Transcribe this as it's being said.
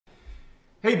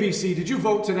Hey BC, did you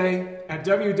vote today at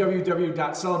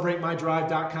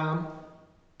www.celebratemydrive.com?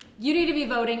 You need to be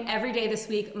voting every day this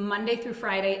week, Monday through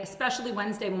Friday, especially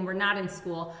Wednesday when we're not in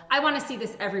school. I want to see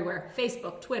this everywhere.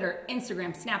 Facebook, Twitter,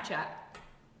 Instagram, Snapchat.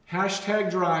 Hashtag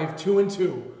drive 2 and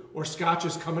 2 or Scotch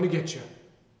is coming to get you.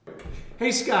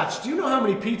 Hey Scotch, do you know how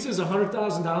many pizzas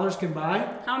 $100,000 can buy?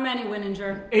 How many,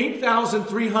 Winninger?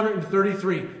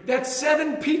 8,333. That's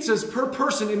 7 pizzas per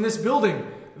person in this building.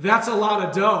 That's a lot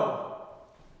of dough.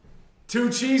 Too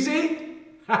cheesy?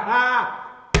 Ha ha!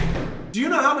 Do you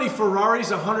know how many Ferraris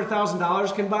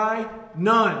 $100,000 can buy?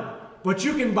 None. But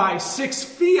you can buy 6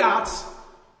 Fiats.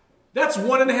 That's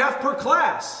 1.5 per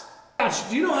class.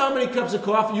 Do you know how many cups of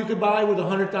coffee you could buy with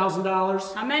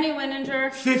 $100,000? How many,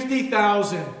 Winninger?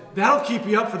 50,000. That'll keep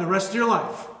you up for the rest of your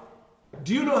life.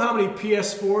 Do you know how many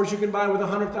PS4s you can buy with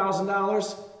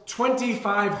 $100,000?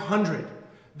 2,500.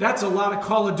 That's a lot of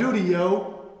Call of Duty,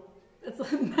 yo. That's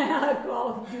a mad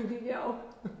Call of Duty, yo.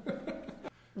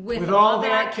 With all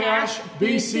that cash,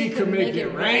 BC could make it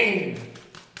rain.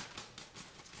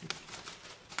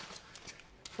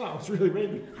 Wow, it's really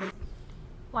raining.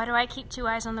 Why do I keep 2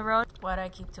 eyes on the road? Why do I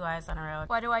keep 2 eyes on the road?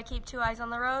 Why do I keep 2 eyes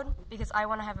on the road? Because I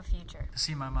want to have a future. To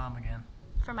see my mom again.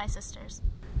 For my sisters.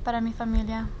 Para mi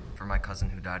familia. For my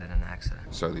cousin who died in an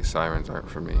accident. So these sirens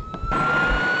aren't for me.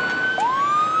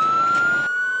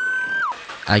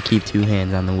 I keep 2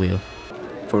 hands on the wheel.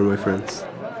 For my friends.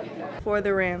 For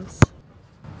the Rams.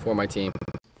 For my team.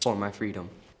 For my freedom.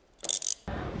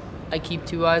 I keep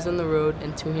 2 eyes on the road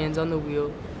and 2 hands on the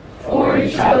wheel. For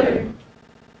each other.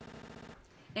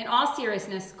 In all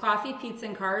seriousness, coffee, pizza,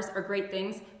 and cars are great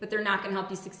things, but they're not going to help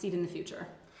you succeed in the future.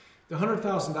 The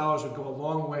 $100,000 would go a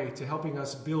long way to helping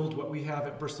us build what we have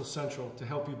at Bristol Central to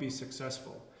help you be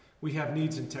successful. We have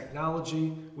needs in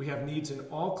technology, we have needs in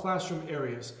all classroom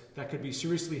areas that could be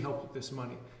seriously helped with this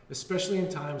money, especially in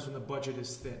times when the budget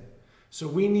is thin. So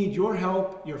we need your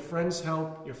help, your friends'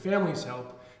 help, your family's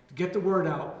help to get the word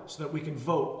out so that we can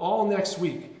vote all next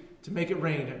week to make it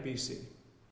rain at BC.